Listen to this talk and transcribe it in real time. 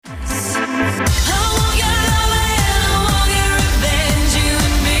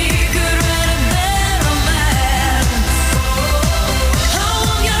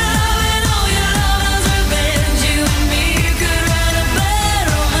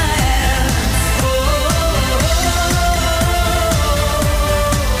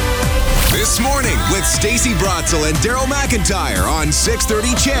Stacey Brotzel and Daryl McIntyre on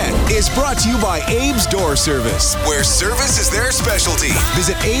 630 CHED is brought to you by Abe's Door Service, where service is their specialty.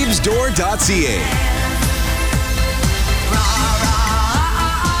 Visit abesdoor.ca.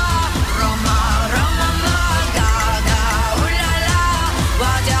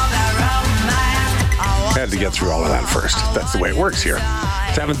 Had to get through all of that first. That's the way it works here.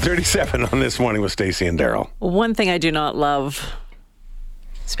 7:37 on This Morning with Stacey and Daryl. One thing I do not love,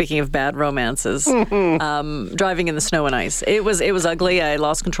 speaking of bad romances, driving in the snow and ice. It was ugly. I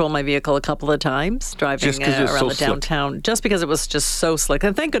lost control of my vehicle a couple of times driving around the downtown, just because it was just so slick.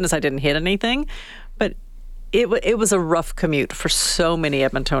 And thank goodness I didn't hit anything. But it was a rough commute for so many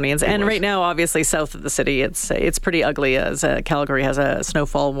Edmontonians. And right now, obviously, south of the city, it's pretty ugly, as Calgary has a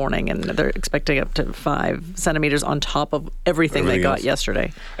snowfall warning, and they're expecting up to 5 centimeters on top of everything they got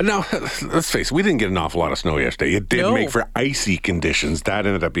yesterday. Now, let's face it, we didn't get an awful lot of snow yesterday. It did make for icy conditions. That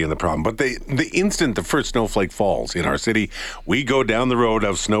ended up being the problem. But the instant the first snowflake falls in our city, we go down the road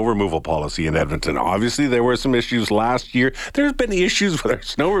of snow removal policy in Edmonton. Obviously, there were some issues last year. There's been issues with our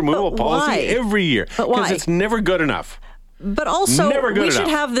snow removal policy every year. But why? Because it's never good enough. But also, we should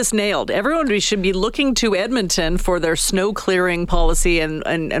have this nailed. Everyone should be looking to Edmonton for their snow clearing policy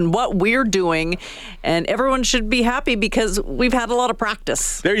and what we're doing. And everyone should be happy because we've had a lot of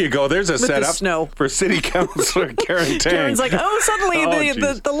practice. There you go. There's a setup for City Councilor Karen Tang. Karen's like, suddenly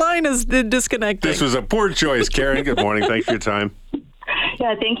the line is disconnected. This was a poor choice, Karen. Good morning. Thanks for your time.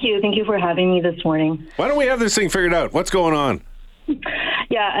 Yeah, thank you. Thank you for having me this morning. Why don't we have this thing figured out? What's going on?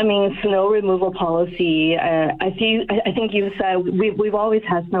 Yeah, I mean, snow removal policy, I think you said we've always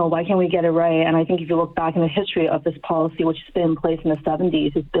had snow. Why can't we get it right? And I think if you look back in the history of this policy, which has been in place in the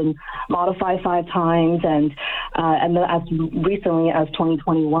 70s, it's been modified 5 times and then as recently as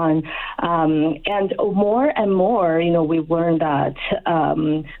 2021. And more, we've learned that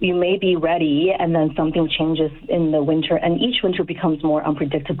you may be ready and then something changes in the winter, and each winter becomes more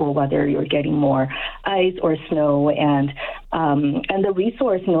unpredictable, whether you're getting more ice or snow, and the resource,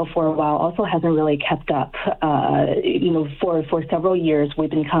 for a while also hasn't really kept up. For several years,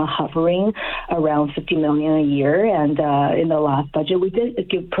 we've been kind of hovering around $50 million a year, and in the last budget, we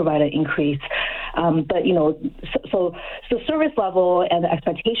did provide an increase. But so service level and the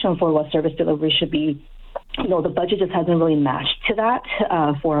expectation for what service delivery should be, the budget just hasn't really matched to that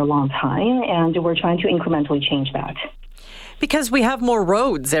for a long time, and we're trying to incrementally change that. Because we have more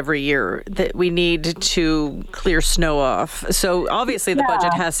roads every year that we need to clear snow off. So obviously the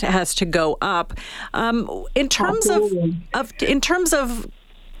budget has to go up. In terms of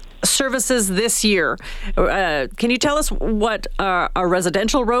services this year, can you tell us what are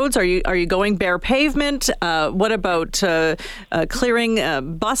residential roads? Are you going bare pavement? What about clearing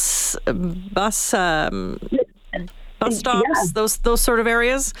bus stops? Those sort of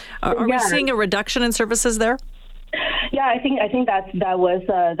areas? Are we seeing a reduction in services there? Yeah, I think that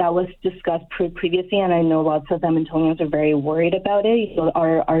was discussed previously, and I know lots of Edmontonians are very worried about it.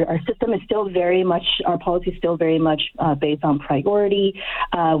 Our system is still very much, our policy is still very much based on priority.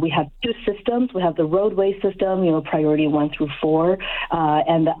 We have 2 systems. We have the roadway system, priority 1 through 4,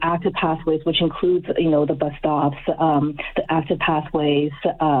 and the active pathways, which includes, the bus stops, the active pathways,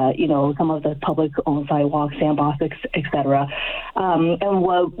 some of the public-owned sidewalks, sandboxes, et cetera.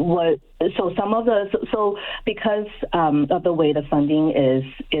 So because of the way the funding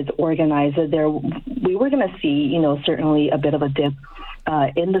is organized, we were going to see, certainly a bit of a dip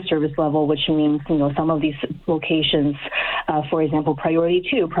in the service level, which means, some of these locations, for example, priority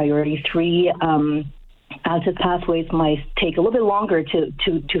 2, priority 3, active pathways might take a little bit longer to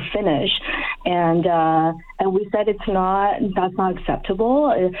finish, and we said that's not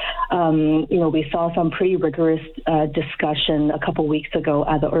acceptable. We saw some pretty rigorous discussion a couple weeks ago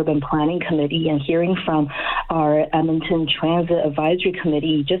at the Urban Planning Committee, and hearing from our Edmonton Transit Advisory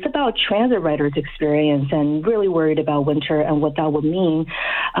Committee just about transit riders' experience, and really worried about winter and what that would mean.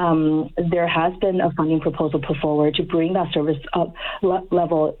 There has been a funding proposal put forward to bring that service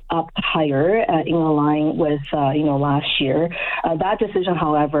level up higher in line with last year. That decision,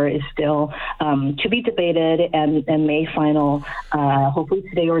 however, is still to be debated and may final hopefully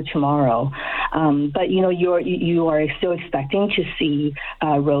today or tomorrow. But you are still expecting to see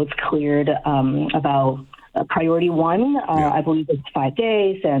roads cleared about priority 1. I believe it's 5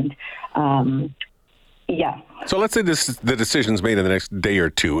 days, and So let's say the decision's made in the next day or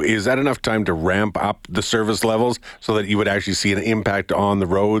 2. Is that enough time to ramp up the service levels so that you would actually see an impact on the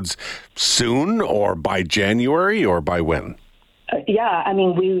roads soon, or by January, or by when? I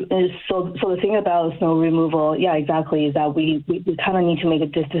mean, so the thing about snow removal, exactly, is that we kind of need to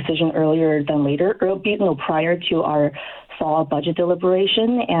make this decision earlier than later, prior to our fall budget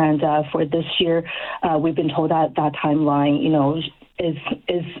deliberation. And for this year, we've been told that that timeline,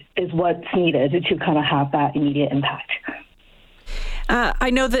 is what's needed to kind of have that immediate impact. I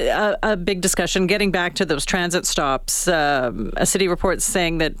know that a big discussion, getting back to those transit stops, a city report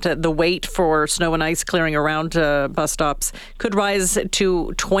saying that the wait for snow and ice clearing around bus stops could rise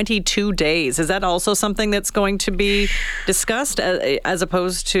to 22 days. Is that also something that's going to be discussed as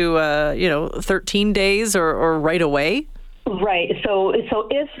opposed to, 13 days or right away? Right. So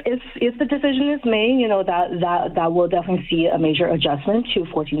if the decision is made, that will definitely see a major adjustment to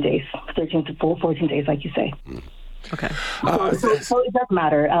 14 days, 13 to 14 days, like you say. Okay. So it does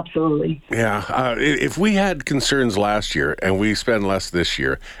matter, absolutely. Yeah. If we had concerns last year and we spend less this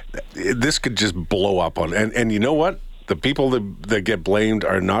year, this could just blow up on. And you know what? The people that get blamed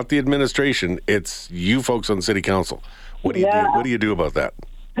are not the administration. It's you folks on city council. What do you do? What do you do about that?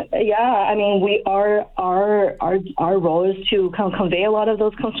 Yeah, I mean, our role is to convey a lot of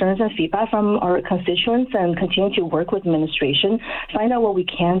those concerns and feedback from our constituents and continue to work with administration, find out what we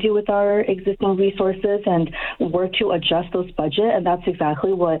can do with our existing resources and work to adjust those budget. And that's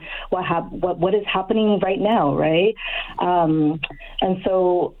exactly what is happening right now, right? And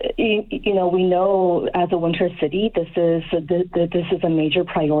so, we know as a winter city, this is a major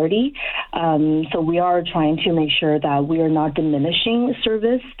priority. So we are trying to make sure that we are not diminishing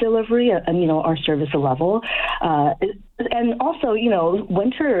service delivery and our service level, and also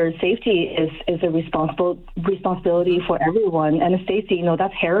winter safety is a responsibility for everyone. And Stacey,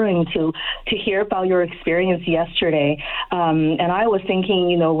 that's harrowing to hear about your experience yesterday. And I was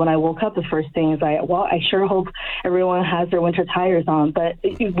thinking, when I woke up, the first thing is I sure hope everyone has their winter tires on. But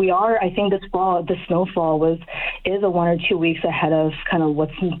I think this fall, the snowfall is a 1 or 2 weeks ahead of kind of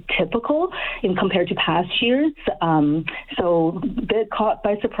what's typical in compared to past years. So a bit caught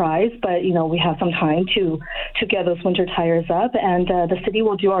by surprise, but we have some time to get those winter tires up, and the city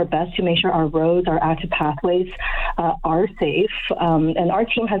will do our best to make sure our roads, our active pathways are safe, and our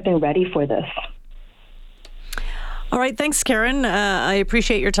team has been ready for this. All right, thanks, Karen. I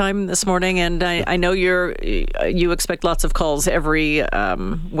appreciate your time this morning, and I know you expect lots of calls every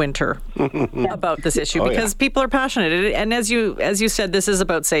winter about this issue because people are passionate. And as you said, this is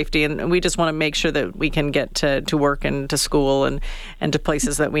about safety, and we just want to make sure that we can get to work and to school and to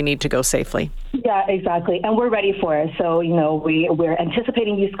places that we need to go safely. Yeah, exactly, and we're ready for it. So we're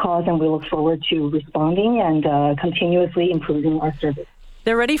anticipating these calls, and we look forward to responding and continuously improving our service.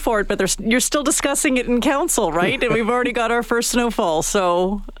 They're ready for it, but you're still discussing it in council, right? And we've already got our first snowfall,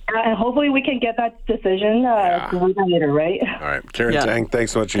 so... and hopefully we can get that decision sooner than later, right? All right. Karen Tang,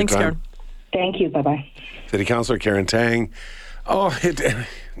 thanks so much for your time. Karen. Thank you. Bye-bye. City Councilor Karen Tang. Oh,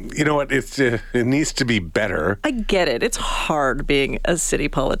 you know what? It needs to be better. I get it. It's hard being a city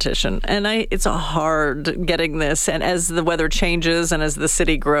politician, and it's hard getting this, and as the weather changes and as the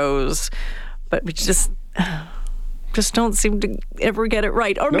city grows, but we just don't seem to ever get it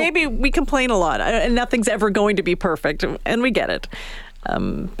right. Or maybe we complain a lot and nothing's ever going to be perfect, and we get it.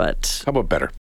 But how about better?